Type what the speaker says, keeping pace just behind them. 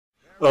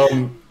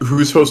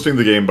Who's hosting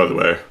the game, by the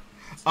way?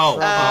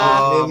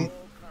 Oh,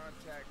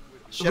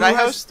 should I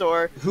host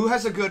or? Who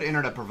has a good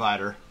internet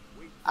provider?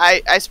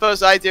 I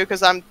suppose I do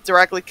because I'm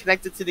directly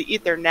connected to the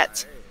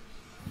Ethernet.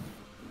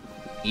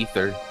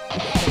 Ether.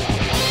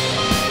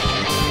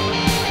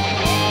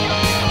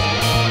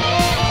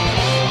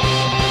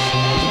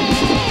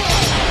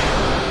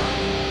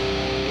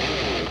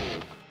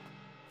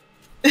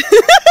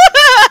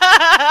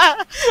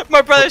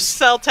 My brother's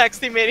cell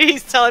texting me and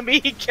he's telling me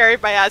he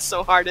carried my ass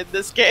so hard in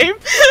this game.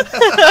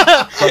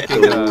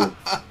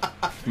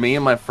 Me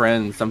and my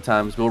friends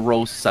sometimes we'll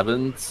roll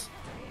sevens,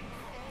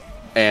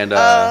 and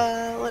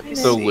let me the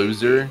see.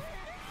 loser,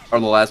 or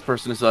the last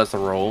person who still has to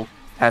roll,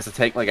 has to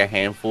take like a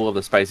handful of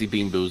the spicy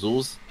bean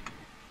boozles.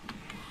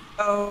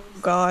 Oh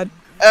God.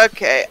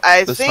 Okay,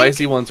 I The think.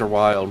 spicy ones are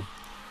wild.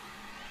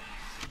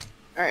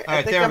 Alright,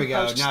 Alright, there we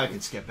go. Now I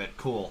can skip it.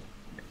 Cool.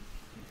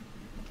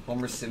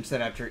 Homer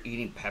Simpson after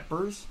eating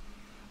peppers?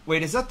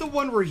 Wait, is that the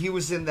one where he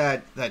was in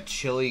that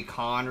chili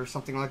con or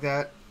something like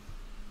that?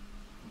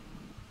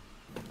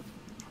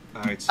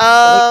 Alright,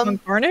 so...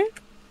 Barney?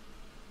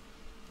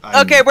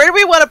 Okay, where do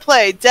we want to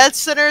play? Dead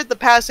Center, The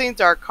Passing,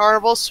 Dark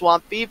Carnival,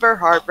 Swamp Fever,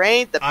 Hard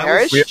Rain, The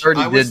Parish? We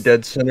already did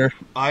Dead Center.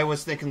 I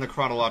was thinking the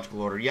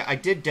chronological order. Yeah, I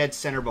did Dead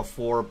Center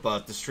before,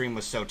 but the stream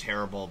was so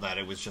terrible that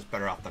it was just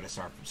better off that I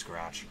start from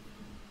scratch.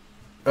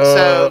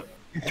 So...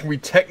 We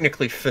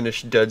technically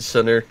finished Dead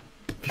Center.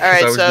 Because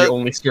Alright, I was so the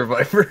only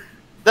survivor.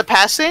 The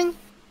Passing?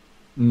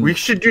 We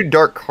should do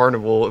Dark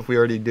Carnival if we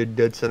already did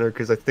Dead Center,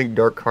 because I think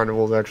Dark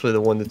Carnival is actually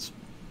the one that's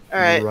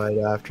Alright. right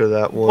after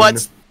that one.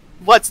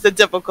 What's the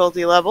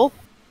difficulty level?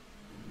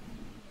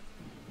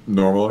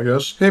 Normal, I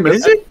guess. Hey, man.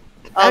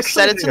 I'll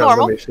set it to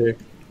normal.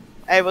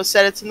 I will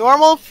set it to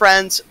normal,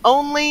 friends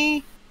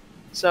only.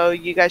 So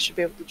you guys should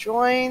be able to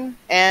join,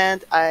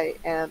 and I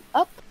am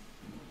up.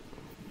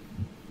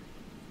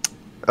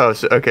 Oh,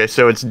 so okay,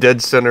 so it's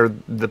Dead Center,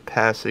 The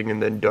Passing,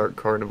 and then Dark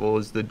Carnival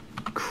is the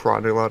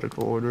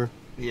chronological order.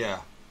 Yeah.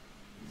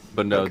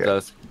 But no, Okay.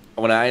 Dusk.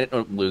 When I ended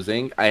up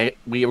losing,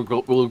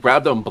 we'll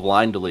grab them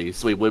blindly,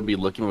 so we would be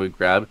looking when we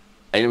grab.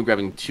 I ended up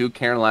grabbing 2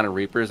 Carolina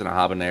Reapers and a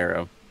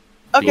habanero.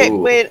 Okay, Ooh.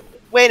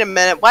 wait a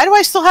minute. Why do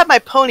I still have my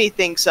pony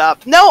things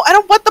up? No, I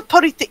don't want the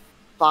pony thing.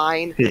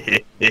 Fine.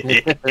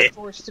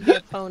 Forced to be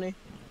a pony.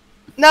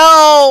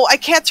 No, I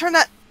can't turn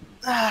that.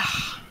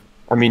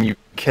 I mean, you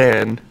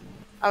can.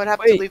 I would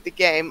have to Wait. leave the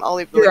game. I'll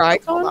leave the Your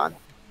link. icon? Hold on.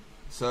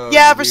 So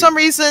Yeah, for some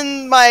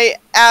reason my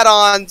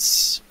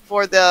add-ons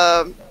for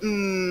the.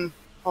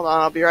 Hold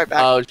on, I'll be right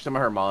back. Oh, some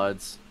of her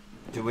mods.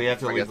 Do we have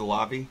to leave the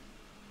lobby?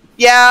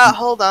 Yeah,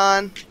 hold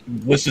on.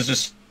 This is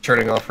just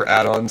turning off her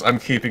add-ons. I'm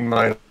keeping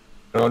mine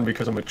on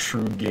because I'm a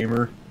true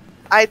gamer.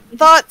 I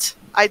thought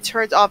I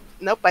turned off.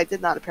 Nope, I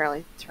did not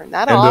apparently turn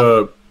that And,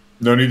 off.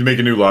 no need to make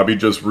a new lobby,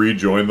 just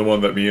rejoin the one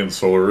that me and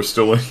Solar are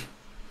still in.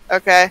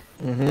 Okay.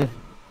 Mm-hmm.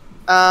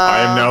 I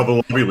am now the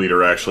lobby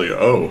leader, actually.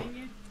 Oh.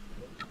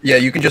 Yeah,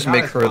 you can just Not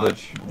make as her the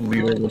much.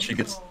 leader when she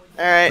gets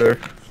Alright. there.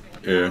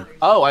 Yeah.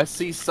 Oh, I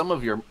see some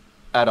of your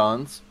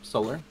add-ons,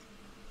 Solar.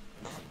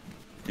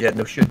 Yeah,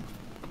 no shit.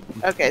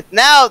 Okay,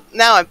 now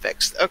I'm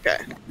fixed. Okay.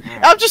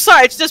 I'm just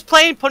sorry, it's just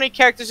playing pony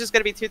characters is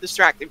going to be too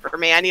distracting for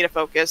me. I need to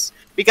focus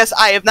because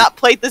I have not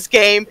played this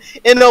game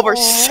in over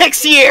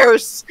 6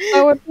 years.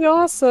 That would be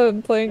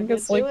awesome playing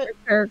as like do it. your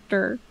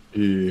character.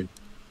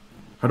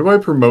 How do I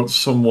promote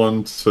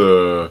someone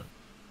to...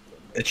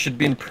 It should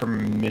be in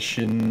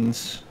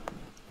permissions.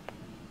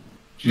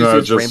 No, it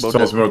Use just Rainbow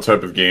tells me Dash. what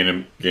type of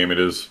game it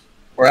is.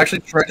 Or actually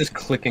try just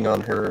clicking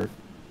on her.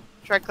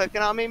 Try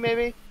clicking on me,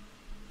 maybe?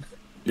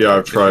 Yeah,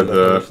 I've tried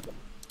that.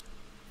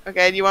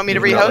 Okay, do you want me to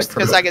Not like rehost?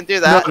 Because I can do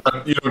that.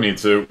 No, you don't need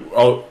to.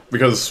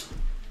 because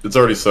it's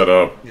already set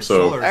up, Yeah, so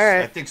Solar's,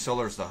 Alright. I think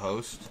Solar's the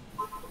host.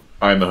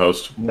 I'm the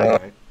host. No.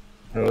 Alright.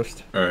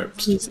 Host.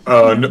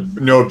 Alright.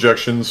 No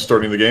objections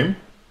starting the game?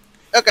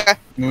 Okay.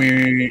 Do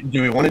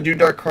we want to do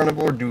Dark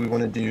Carnival or do we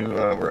want to do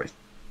where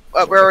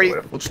We're already.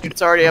 Let's do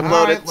It's already uploaded,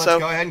 Alright, let's so.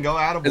 go ahead and go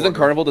out of Isn't order.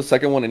 Carnival the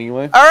second one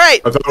anyway?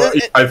 Alright!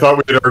 I thought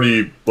we had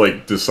already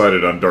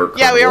decided on Dark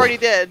Yeah, we Carnival. already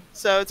did,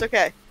 so it's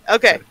okay.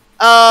 Okay.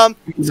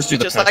 just do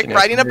the Just like passing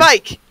riding a after.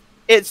 bike.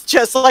 It's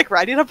just like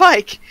riding a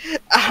bike.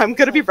 I'm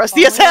gonna be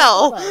rusty as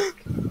hell.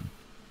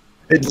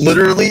 It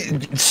literally,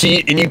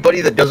 see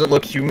anybody that doesn't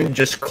look human,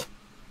 just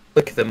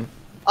click them.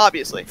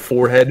 Obviously.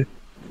 Forehead.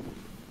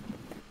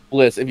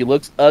 Bliss, if he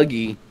looks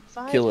ugly,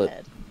 kill it.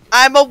 Head.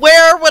 I'm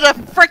aware what a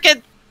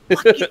frickin'.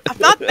 I'm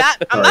not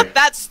Sorry.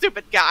 that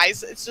stupid,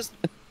 guys. It's just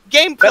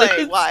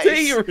gameplay wise.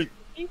 I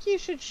think you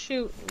should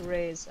shoot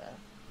Reza.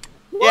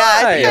 Yeah,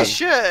 I think I Why?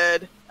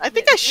 should. I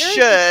think I Very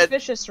should.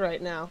 suspicious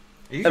right now.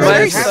 Are you, Am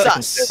I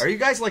guys, sus? are you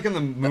guys like in the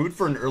mood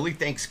for an early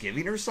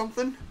Thanksgiving or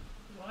something?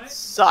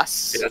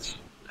 Sus. Yes.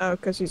 Oh,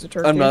 because he's a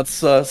turkey. I'm not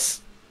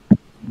sus.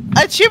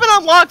 Achievement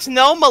unlocked.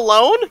 No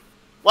Malone.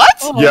 What?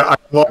 Oh. Yeah, I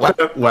lost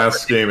that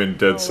last game in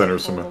Dead Center Home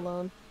somehow.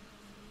 Alone.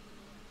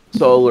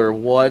 Solar,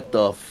 what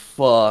the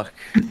fuck?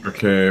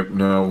 Okay,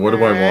 now what do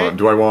I Alright. want?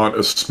 Do I want a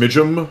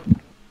smidgem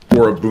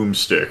or a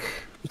boomstick?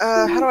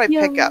 How do I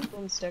pick up?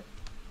 Boomstick.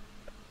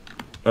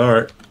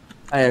 Alright.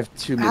 I have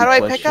too many How do I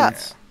questions. pick up?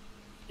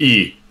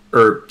 E.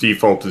 Or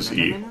default is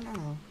E.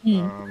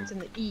 No. It's in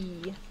the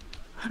E.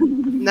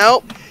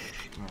 Nope.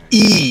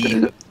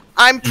 E.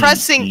 I'm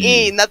pressing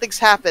E. E. Nothing's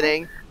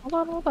happening.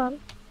 Hold on.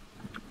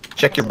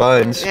 Check your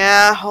buttons.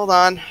 Yeah, hold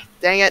on.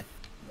 Dang it.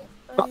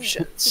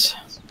 Options.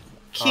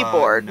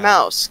 Keyboard, No.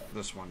 mouse.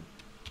 This one.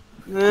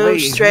 Move, Wait,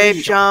 strafe,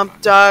 wait.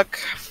 jump, duck,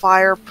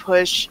 fire,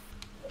 push,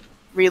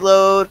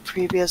 reload,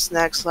 previous,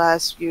 next,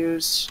 last,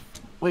 use,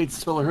 Wait,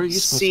 Spiller, who are you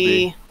supposed to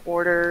be? C,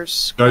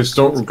 orders, Guys,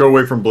 don't go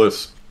away from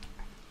Bliss.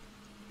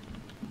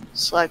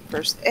 select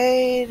first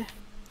aid,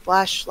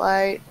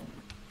 flashlight,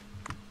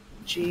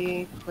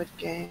 G, quit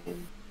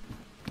game.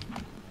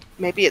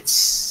 Maybe it's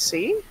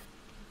C?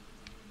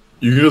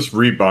 You can just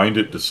rebind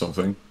it to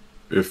something,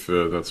 if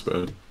that's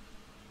bad.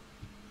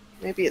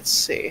 Maybe it's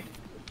C.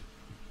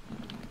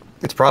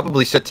 It's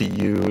probably set to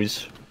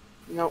use.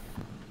 Nope.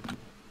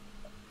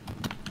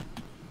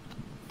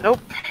 Nope.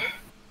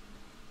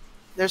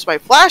 There's my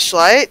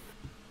flashlight.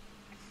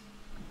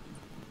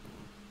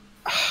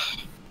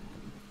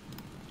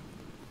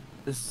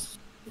 This...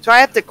 Do I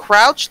have to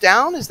crouch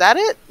down? Is that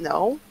it?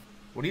 No.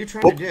 What are you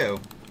trying to do?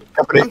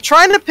 Company. I'm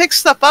trying to pick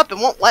stuff up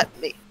and won't let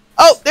me.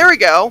 Oh, there we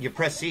go. You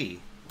press E.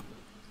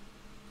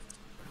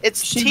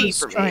 It's She T was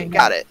for me. trying.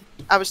 Got it.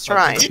 I was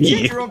trying. Did you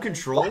change your own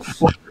controls?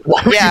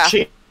 Why would Yeah. you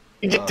change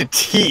it to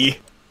T?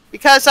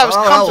 Because I was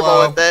Oh, comfortable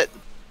hello. with it.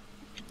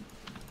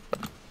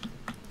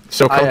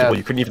 So I comfortable have-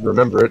 you couldn't even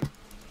remember it.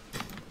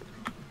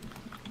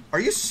 Are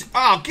you?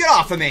 Oh, get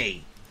off of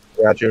me!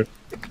 Gotcha.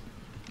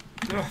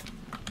 Ugh.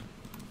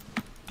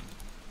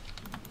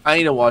 I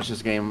need to watch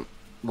this game.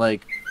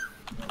 Like,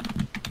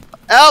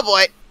 Oh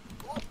boy.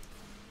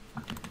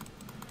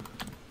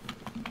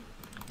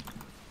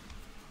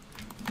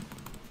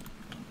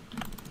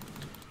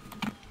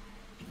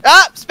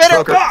 Ah, spinner!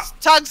 Smoker.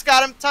 Tongue's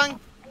got him. Tongue.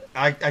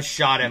 I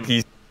shot him.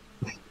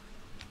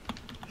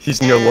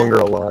 He's no longer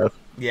alive.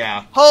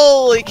 Yeah.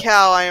 Holy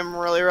cow! I am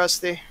really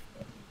rusty.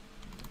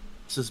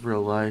 this is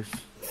real life.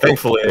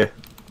 Thankfully,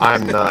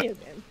 I'm not. Video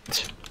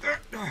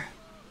game.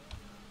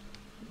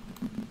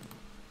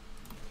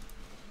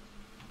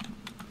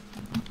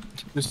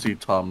 Just see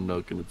Tom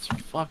Nook, and it's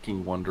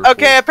fucking wonderful.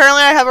 Okay,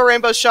 apparently I have a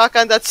rainbow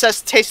shotgun that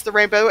says "Taste the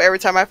rainbow" every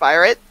time I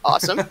fire it.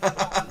 Awesome.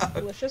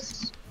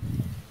 Delicious.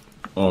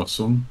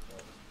 Awesome.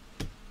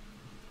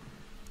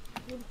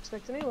 Wouldn't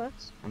expect any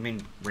less. I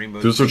mean,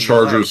 rainbow. There's a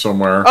charger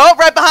somewhere. Oh,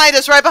 right behind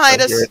us! Right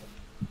behind I us! hear it.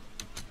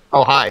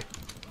 Oh, hi.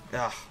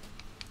 Ugh.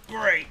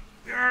 Great.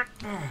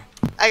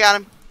 I got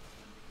him.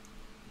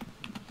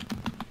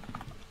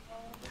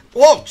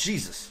 Whoa,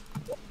 Jesus.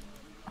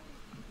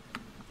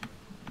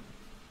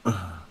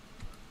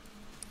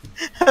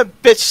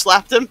 Bitch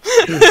slapped him.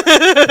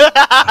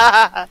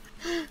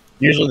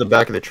 Usually the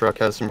back of the truck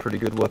has some pretty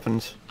good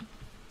weapons.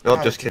 No,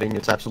 Oh, just kidding.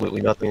 It's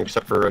absolutely nothing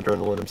except for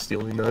adrenaline. I'm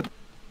stealing that.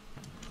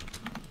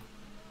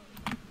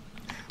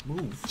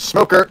 Move.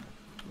 Smoker!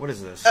 What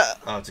is this?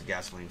 Oh, it's a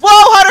gasoline. Whoa,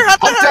 Hunter!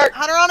 Hunter! Hunter!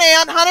 Hunter on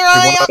Ant! Hunter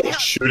You on want Ant! to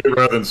shoot it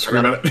rather than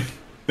scream at it?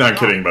 No, I'm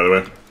kidding, by the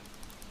way.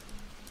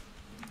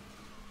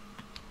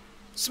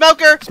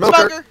 Smoker! Smoker.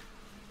 Smoker!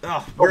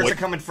 Oh, where's wait. it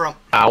coming from?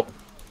 Ow.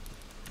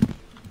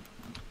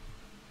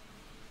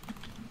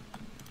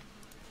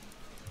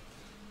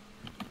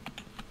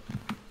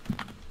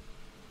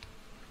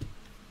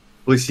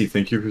 Lacey,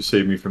 thank you for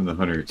saving me from the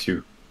hunter,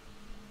 too.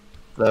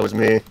 That was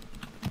me.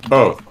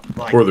 Oh,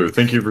 Like, Porther,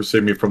 thank you for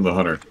saving me from the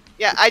hunter.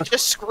 Yeah, I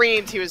just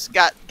screamed he was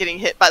getting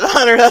hit by the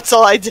hunter. That's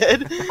all I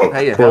did. Oh,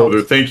 Hey, it Porther,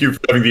 helps. thank you for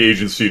having the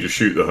agency to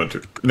shoot the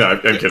hunter. No,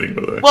 I'm kidding,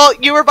 by the way. Well,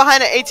 you were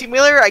behind an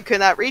 18-wheeler. I could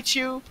not reach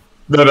you.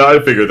 No, I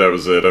figured that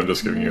was it. I'm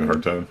just giving you a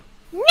hard time.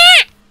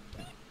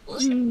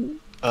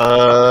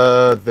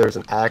 There's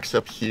an axe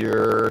up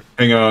here.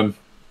 Hang on.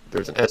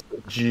 There's an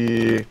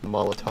SMG,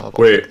 Molotov. I'll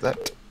Wait. take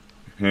that.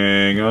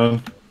 Hang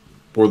on.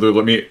 Porther,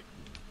 let me...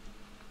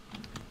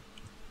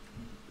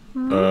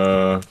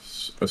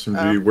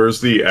 SMG,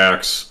 where's the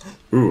axe?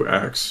 Ooh,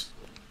 axe.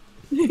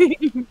 I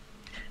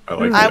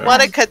like I that.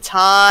 want a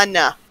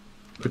katana.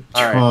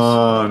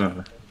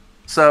 Katana.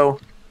 So,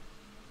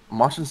 I'm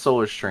watching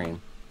Solar Stream,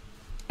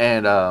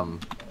 and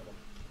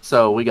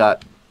so we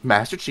got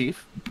Master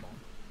Chief,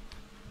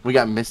 we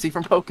got Misty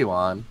from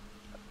Pokemon,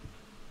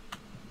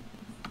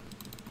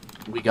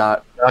 we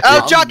got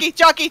Oh, jockey!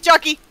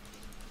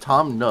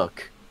 Tom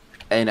Nook,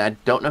 and I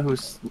don't know who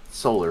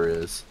Solar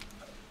is.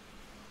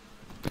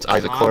 It's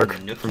Isaac Tom Clarke.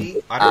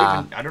 Nookie?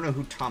 Ah. I don't know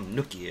who Tom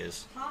Nookie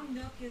is. Tom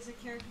Nook is a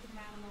character from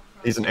Animal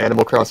Crossing. He's an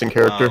Animal Crossing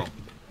character. Oh.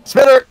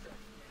 Spinner!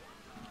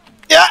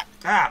 Yeah.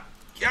 Ah!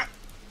 Yeah!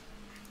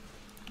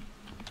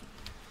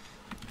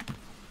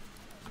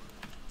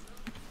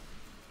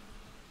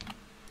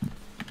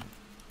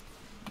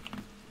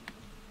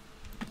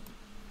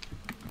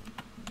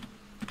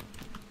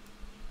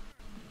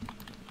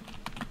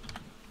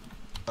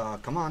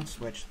 Come on,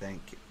 Switch, thank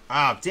you.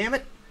 Ah, damn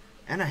it!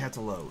 And I had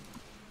to load.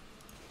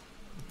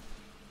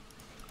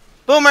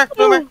 Boomer!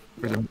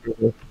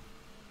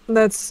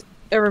 That's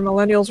every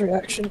millennial's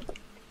reaction.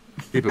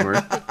 Hey,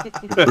 Boomer.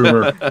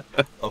 Boomer.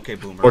 Okay,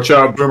 Boomer. Watch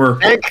out, Boomer.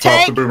 Tank,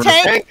 Talk to Boomer.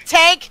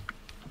 Tank!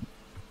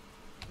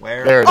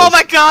 Where? There it Oh is.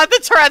 my god, the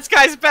Tourette's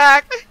guy's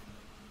back!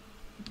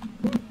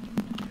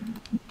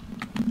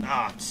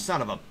 Ah,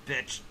 son of a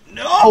bitch.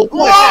 No! Oh,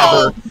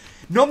 Whoa! whatever.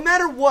 No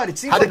matter what, it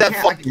seems How like did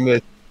that fucking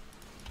miss?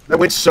 That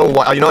went so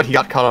wild. You know what? He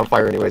got caught on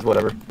fire anyways,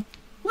 whatever.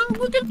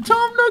 Look at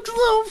Tom Nook's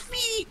little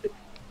feet.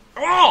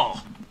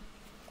 Oh!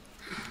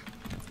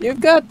 You've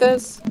got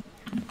this.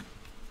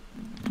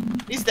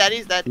 He's dead,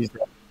 he's dead. He's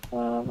dead.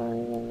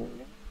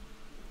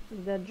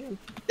 Dead Jim.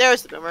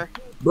 There's the boomer.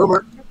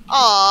 Boomer.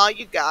 Aw,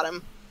 you got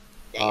him.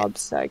 Dang it. Bob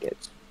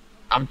Saget.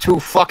 I'm too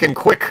fucking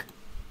quick.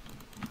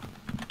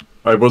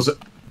 I was.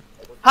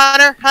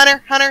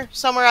 Hunter,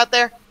 somewhere out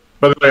there.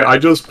 By the way, I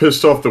just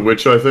pissed off the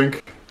witch. I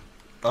think.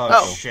 Oh,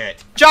 Oh.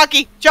 shit.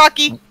 Jockey!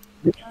 You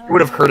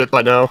would have heard it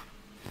by now.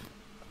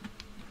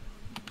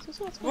 This is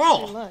what's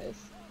Whoa. supposed to be nice.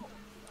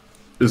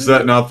 Is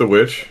that not the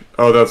witch?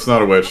 Oh, that's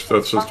not a witch.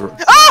 That's just a. Oh,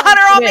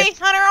 Hunter on me! Yes.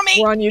 Hunter on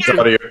me! We're on Get YouTube.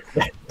 out of here.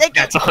 Thank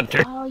you! That's a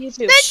hunter. Oh, you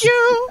too. Thank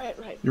you!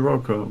 Right. You're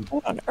welcome.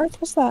 What on earth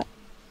was that?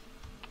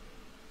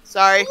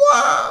 Sorry.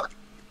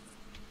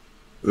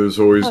 There's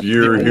always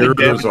here. only Here, damage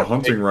there's a I'm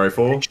hunting taking.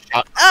 rifle.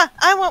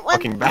 I want one.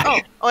 Fucking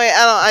back. Oh, wait,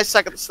 I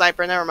suck at the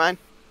sniper, never mind.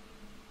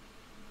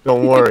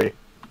 Don't worry.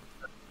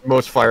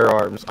 Most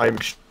firearms, I'm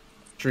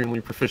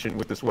extremely proficient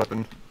with this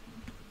weapon.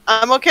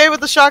 I'm okay with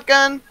the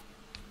shotgun.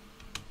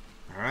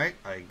 Alright,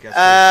 I guess.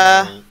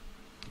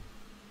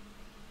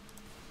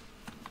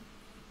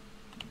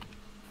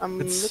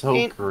 I'm It's so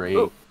looking. great.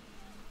 Ooh.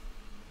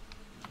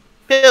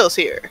 Pills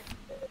here.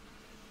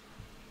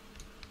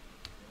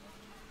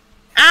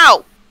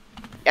 Ow!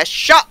 You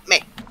shot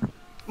me.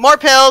 More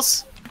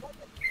pills.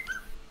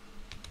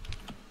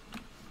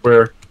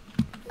 Where?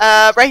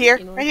 Right here.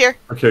 Right here.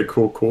 Okay,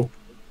 cool.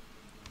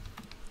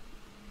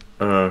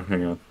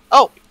 Hang on.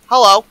 Oh,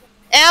 hello.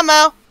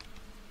 Ammo.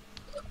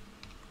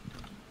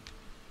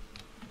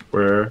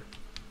 Where?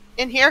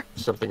 In here.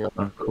 Something else.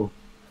 Oh, cool.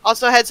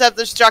 Also, heads up,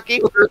 there's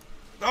jockey.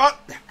 Oh!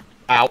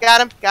 Ow.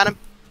 Got him.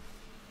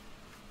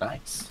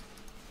 Nice.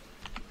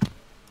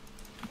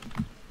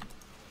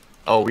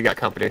 Oh, we got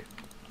company.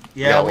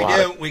 Yeah, We we got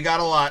a do. We got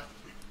a lot.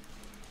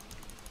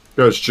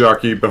 There's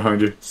jockey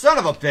behind you. Son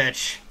of a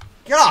bitch!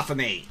 Get off of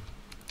me!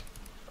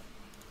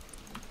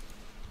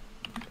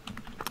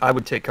 I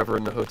would take cover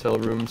in the hotel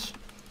rooms.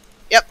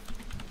 Yep.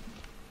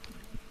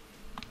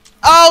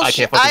 Oh, I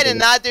shit. can't fucking I do did this.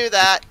 not do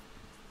that.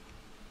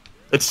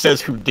 It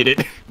says who did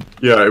it.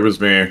 Yeah, it was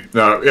me.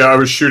 No, yeah, I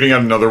was shooting at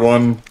another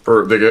one.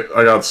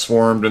 I got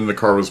swarmed, and the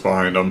car was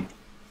behind them.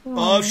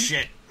 Oh,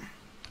 shit.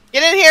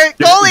 Get in here.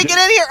 Yeah, Goalie, we get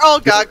in here. Oh,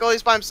 God.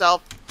 Goalie's by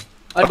himself.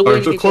 I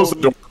believe Just close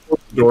the door. Close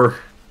the door.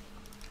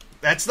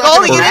 That's not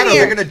Goalie, gonna get in matter.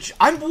 here. They're gonna.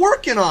 I'm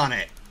working on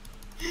it.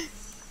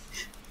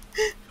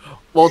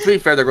 Well, to be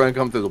fair, they're going to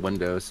come through the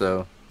window,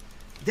 so.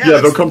 Yeah,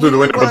 they'll that's come through the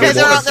window, but literally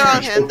they what they're I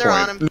won't was on have him, they're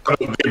on choke him. point.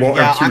 No, they won't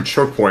Yeah, have I'm- 2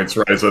 choke points,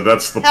 Riza.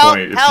 That's the Help,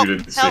 point, help, if you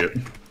didn't help. see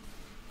it.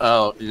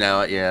 Oh,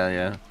 no,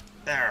 yeah.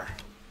 There.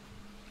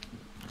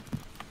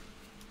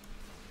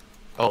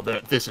 Oh,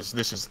 this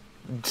is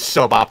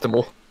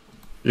suboptimal.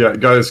 Yeah,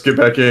 guys, get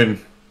back in.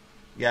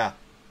 Yeah.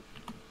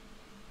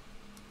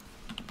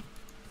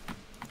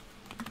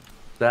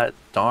 That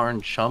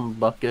darn chum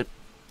bucket.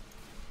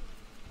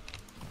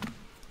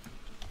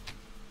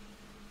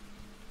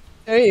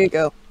 There you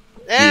go.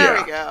 There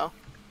Yeah. we go.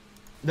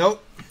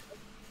 Nope.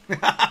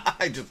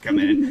 I just come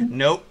in.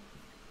 Nope.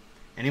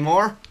 Any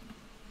more?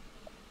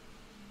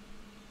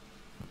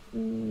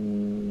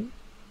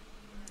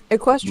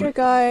 Equestria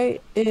guy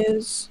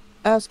is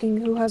asking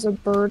who has a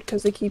bird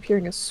because they keep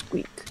hearing a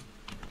squeak.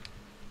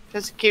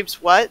 Because it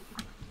keeps what?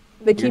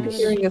 They keep Yes.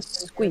 hearing a Have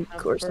squeak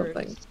or birds.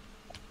 something.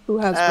 Who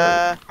has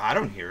bird? I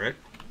don't hear it.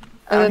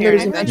 And then here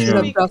there's it a is. mention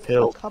Yeah. of Duff.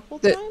 Pill. A couple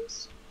That-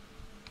 times?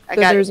 I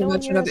Then got there's it. a No one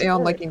mention of hears a Aeon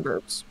bird. liking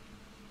verbs.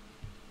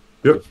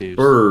 Yep, Confused.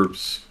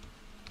 burbs.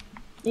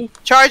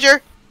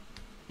 Charger.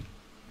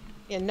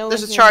 Yeah, no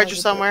There's a one's charger has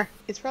bird. somewhere.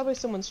 It's probably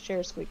someone's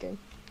chair squeaking.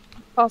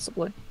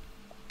 Possibly.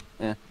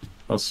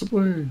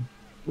 Possibly.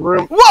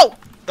 Room. Whoa!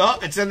 Oh,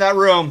 it's in that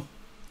room.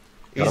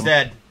 He's Got him.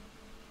 dead.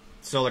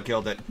 Solar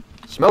killed it.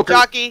 Smoker.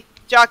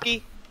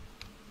 Jockey.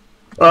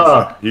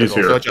 Ah, he's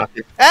Also here.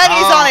 jockey. And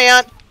he's on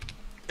Aeon.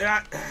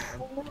 Ah,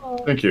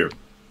 Thank you.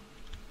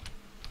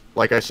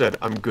 Like I said,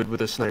 I'm good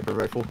with a sniper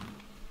rifle.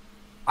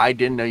 I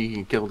didn't know you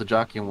can kill the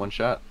jockey in one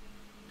shot.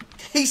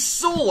 He's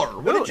solar.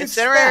 What Ooh, did you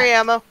incendiary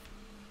expect? ammo.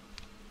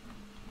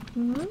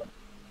 Mm-hmm.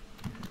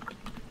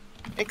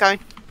 Incoming.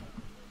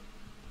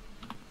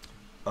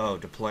 Oh,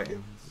 deploy.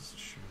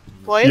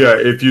 Deploy it? Yeah,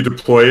 if you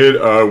deploy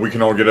it, we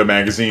can all get a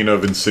magazine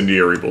of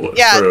incendiary bullets.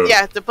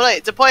 Yeah, deploy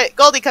it. Deploy it.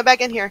 Goldie, come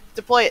back in here.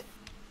 Deploy it.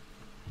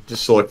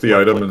 Just select the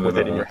item Like, and with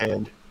then it in your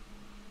hand.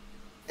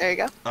 There you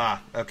go.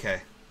 Ah,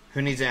 okay.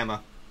 Who needs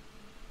ammo?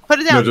 Put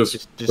it no, down.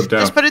 just put it down.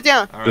 Just put it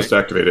down. All right. Just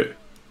activate it.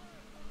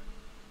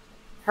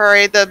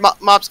 Hurry, the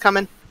mob's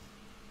coming.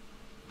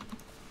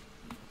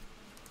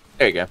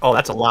 There you go. Oh,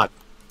 that's a lot.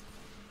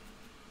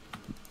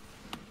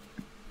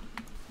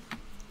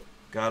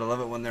 Gotta love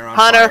it when they're on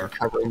Hunter. fire.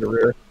 Covering the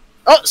rear.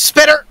 Oh,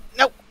 spitter!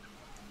 Nope.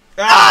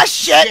 Ah,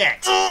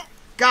 shit!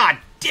 God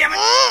damn it!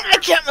 I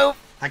can't move.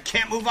 I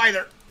can't move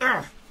either.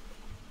 Ugh.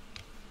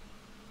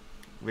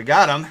 We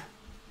got him.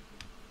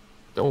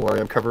 Don't worry,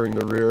 I'm covering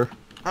the rear.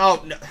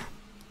 Oh, no.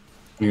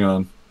 Hang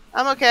on.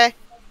 I'm okay.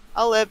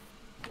 I'll live.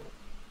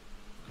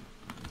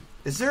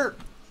 Is there...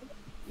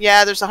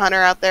 Yeah, there's a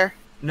hunter out there.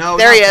 No,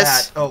 there not he is.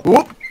 that. Oh,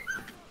 Whoop!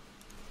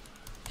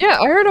 Yeah,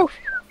 I heard a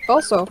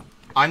also.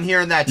 I'm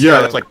hearing that too.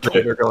 Yeah, It's like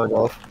they're going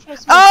off.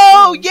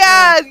 Oh,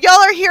 yeah! Y'all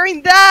are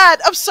hearing that!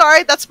 I'm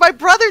sorry, that's my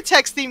brother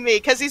texting me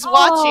because he's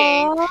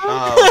watching.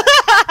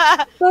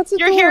 Oh. That's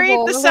You're hearing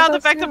adorable. the I love sound that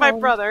effect of my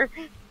sound. brother.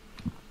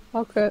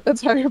 Okay,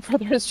 that's how your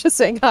brother is just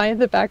saying hi in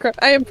the background.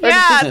 I am part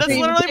Yeah, of the that's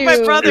stream literally my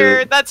too.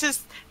 brother.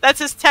 That's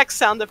his text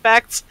sound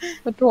effect.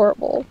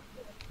 Adorable.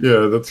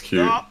 Yeah, that's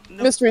cute. Oh,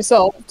 no. Mystery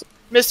solved.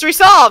 Mystery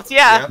solved,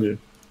 yeah. Yep.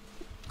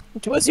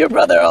 It was your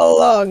brother all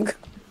along.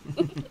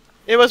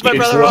 It was my It's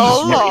brother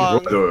all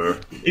along.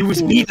 It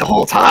was me the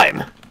whole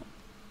time.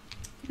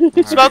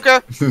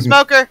 Smoker,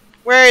 Smoker,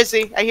 where is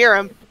he? I hear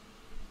him.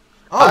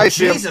 Oh, I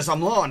see him. Jesus,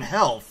 I'm low on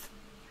health.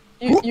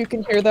 You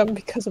can hear them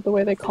because of the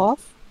way they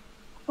cough.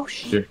 Oh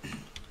shit.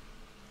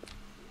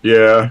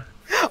 Yeah.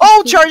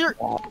 Oh, Charger!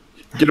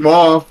 Get him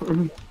off.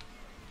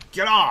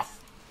 Get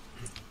off.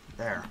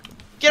 There.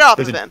 Get off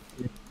There's of a- him.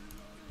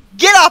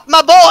 Get off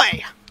my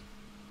boy!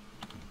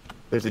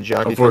 There's a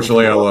jockey.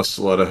 Unfortunately, I lost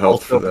a lot of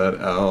health for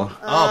that. Ow.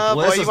 Oh,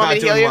 boy, Bliss you is want not me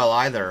to heal doing you? well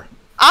either.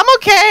 I'm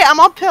okay, I'm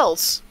on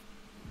pills.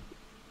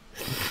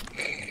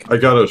 I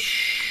got a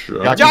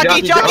shot.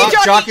 Jockey, jockey,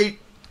 Oh, jockey!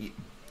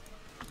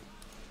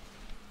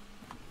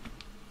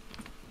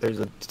 There's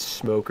a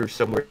smoker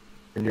somewhere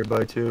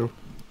nearby too.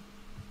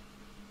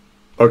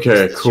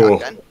 Okay, This cool.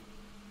 shotgun.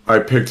 I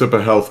picked up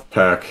a health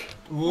pack.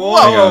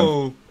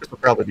 Whoa! This will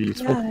probably be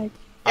useful. Yeah.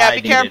 Yeah, I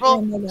be need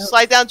careful.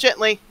 Slide down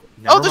gently.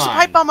 Never Oh, there's a mind.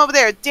 pipe bomb over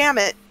there. Damn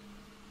it.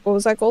 What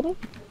was that, Golden?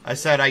 I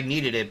said I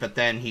needed it, but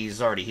then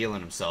he's already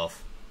healing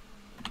himself.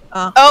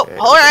 Oh, Okay.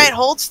 alright,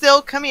 hold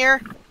still. Come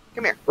here.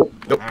 Come here. Nope,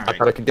 I Alright.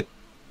 thought I could get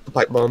the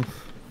pipe bomb.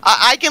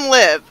 I can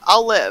live.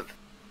 I'll live.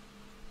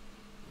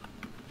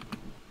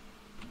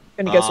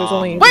 And I guess there's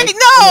only. Wait,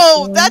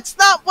 no! That's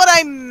not what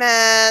I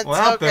meant.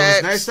 Well, okay. it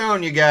was nice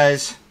knowing you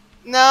guys.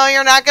 No,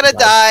 you're not gonna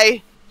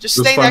die. Just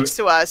stay find- next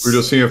to us. We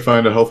just need to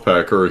find a health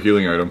pack or a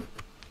healing item.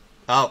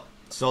 Oh,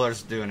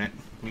 Solar's doing it.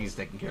 He's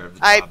taking care of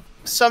the I job.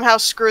 somehow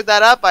screwed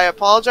that up. I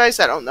apologize.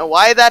 I don't know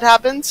why that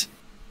happened.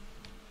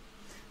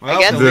 Well,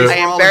 again, at least I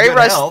am we're all very in good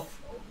rust- health.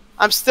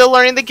 I'm still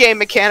learning the game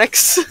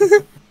mechanics.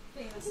 Famous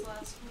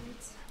last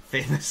words.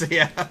 Famous,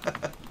 yeah.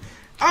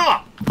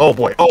 Ah! Oh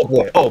boy, oh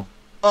boy, oh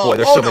Oh, boy,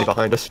 there's oh, so many no.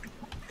 behind us.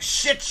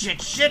 Shit,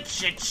 shit, shit,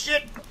 shit,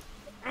 shit.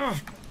 Ugh.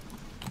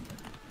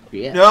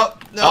 Yeah. No,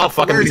 no. Oh,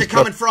 fucking Where is it beast.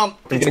 coming from?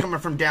 It's Beginning. coming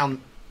from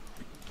down.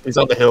 He's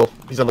on the hill.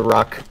 He's on the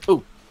rock.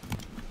 Oh,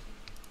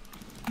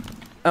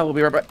 we'll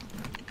be right back.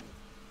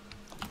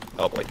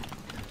 Oh boy.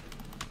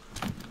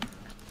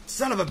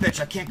 Son of a bitch,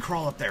 I can't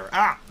crawl up there.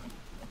 Ah!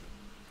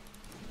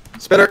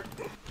 Spitter.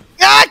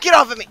 Ah, get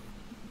off of me!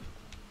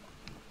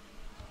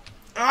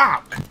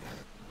 Ah!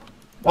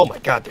 Oh my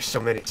god, there's so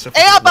many. So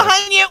Hey, fucking out many.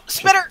 behind you,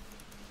 Spitter!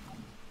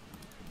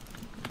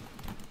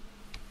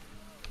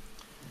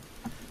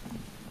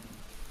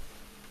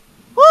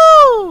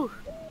 Woo!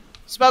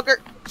 Smoker.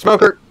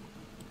 Smoker.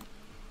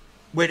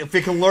 Wait, if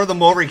we can lure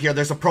them over here,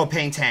 there's a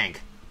propane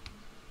tank.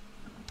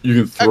 You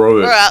can throw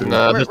we're it. out. too.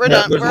 Nah, We're there's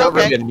done. there's We're not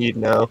okay. really a need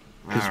now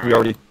because we Alright.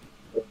 already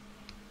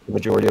the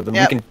majority of them.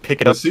 Yep. We can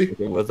pick it up. Let's see.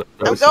 With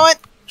I'm going.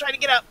 Trying to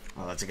get up.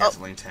 Oh, that's a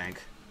gasoline tank.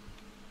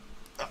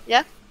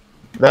 Yeah?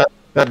 That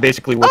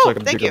basically works Oh, like a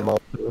thank bigger you.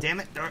 mob.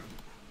 Damn it.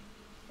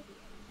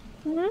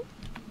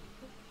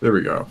 There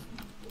we go.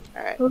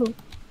 Alright. Ooh.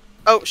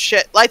 Oh,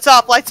 shit. Lights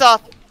off, lights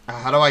off.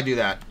 How do I do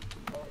that?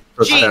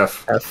 Press G.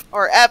 F. F.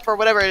 Or F, or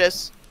whatever it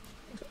is.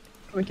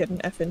 Can we get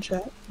an F in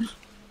chat?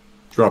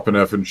 Drop an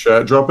F in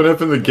chat. Drop an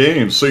F in the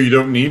game, so you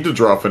don't need to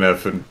drop an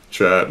F in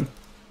chat.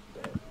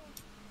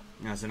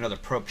 There's another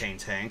propane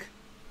tank.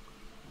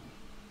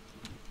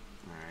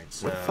 Alright,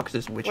 so... Where the fuck is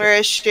this witch? Where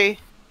is she?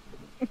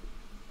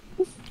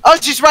 Oh,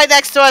 she's right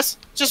next to us.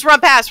 Just run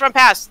past, run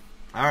past.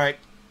 Alright.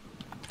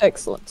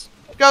 Excellent.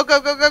 Go,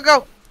 go, go, go,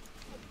 go.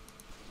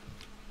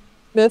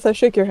 Myth, I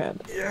shake your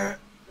hand. Yeah.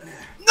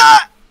 No!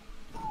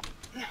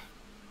 No!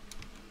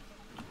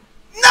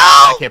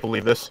 I can't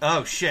believe this.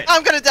 Oh, shit.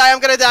 I'm gonna die, I'm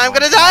gonna die, I'm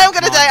gonna die, I'm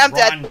gonna die, I'm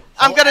dead.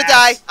 I'm gonna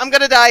die, I'm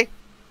gonna die.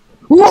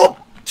 Whoa!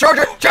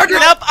 Charger! Charger!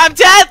 Nope, I'm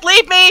dead!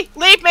 Leave me!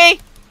 Leave me!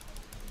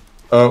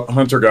 Oh,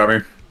 Hunter got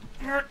me.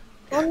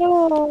 Oh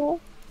no!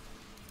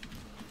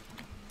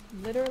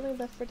 Literally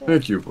left for dead.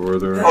 Thank you,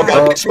 brother. Oh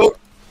god, smoke!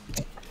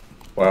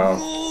 Wow.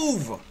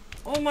 Move!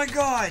 Oh my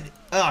god!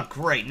 Oh,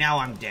 great. Now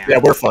I'm down. Yeah,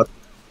 we're fucked.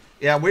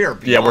 Yeah, we are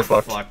Yeah, we're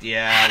beyond fucked.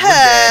 Yeah, we're dead.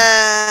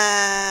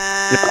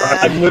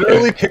 I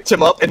literally picked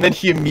him up, and then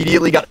he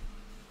immediately got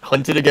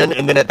hunted again,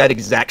 and then at that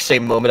exact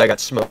same moment, I got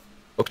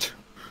smoked.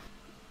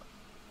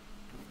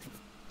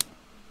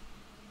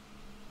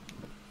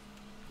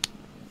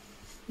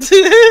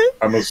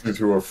 I'm listening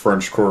to a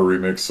Frenchcore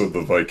remix of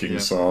the Viking Yeah.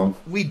 song.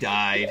 We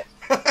died.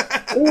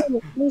 Ooh,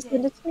 can you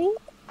send it to me?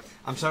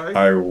 I'm sorry?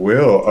 I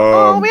will.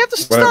 Oh, we have to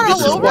start when- all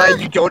This is over? why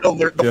you don't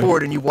alert the Yeah.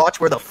 horde, and you watch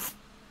where the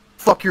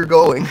fuck you're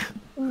going.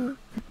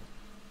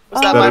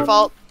 Was that my Um,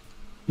 fault?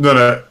 No.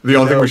 The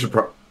only thing No. we should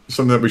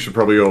something that we should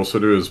probably also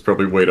do is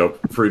probably wait up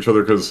for each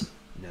other because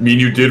me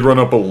and you did run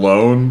up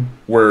alone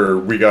where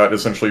we got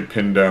essentially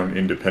pinned down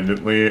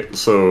independently.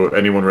 So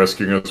anyone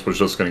rescuing us was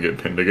just going to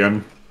get pinned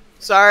again.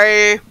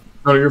 Sorry.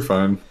 No, you're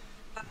fine.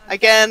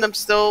 Again, I'm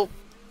still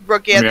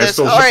rookie I at mean, I this.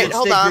 still- All right, Let's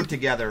hold stay on. grouped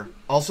together.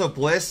 Also,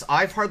 Bliss,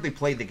 I've hardly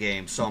played the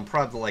game, so I'm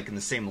probably like in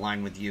the same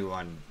line with you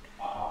on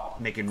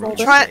making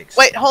rookie mistakes.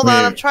 Wait, hold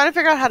on. Me- I'm trying to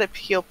figure out how to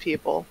heal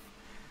people.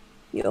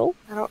 Heal?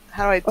 How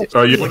do I do? You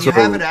When have you to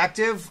have it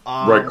active,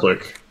 right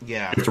click.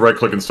 Yeah. You have to right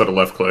click instead of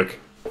left click.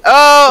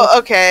 Oh,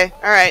 okay.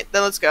 All right,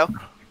 then let's go.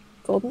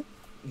 Golden?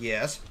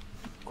 Yes.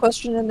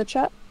 Question in the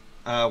chat.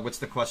 What's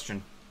the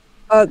question?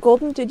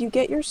 Golden, did you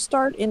get your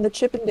start in the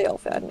Chippendale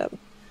fandom?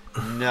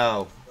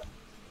 No.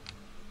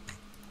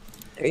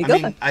 There you I go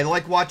mean, then. I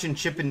like watching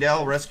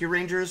Chippendale Rescue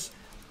Rangers.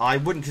 I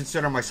wouldn't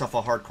consider myself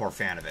a hardcore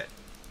fan of it.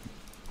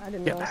 I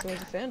didn't Get realize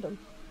back. there was a fandom.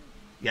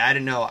 Yeah, I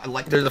didn't know. I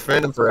like. There's a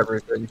fandom for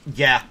everything.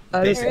 Yeah,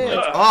 basically.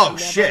 Okay. Oh Never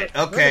shit. heard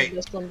of Okay.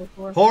 this one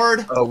before.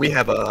 Horde. Oh, we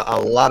have a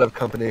lot of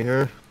company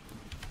here.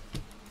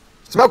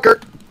 Smoker!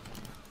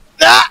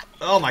 Ah!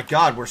 Oh my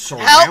god, we're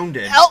Help!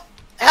 surrounded. Help!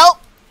 Help!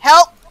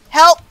 Help!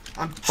 Help!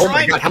 I'm Oh trying.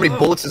 my god, how many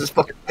bullets does this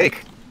fucking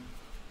take?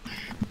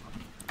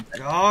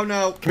 Oh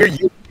no. Come here,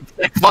 you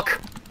fuck!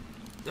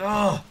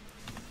 Ugh.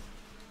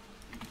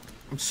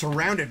 I'm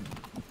surrounded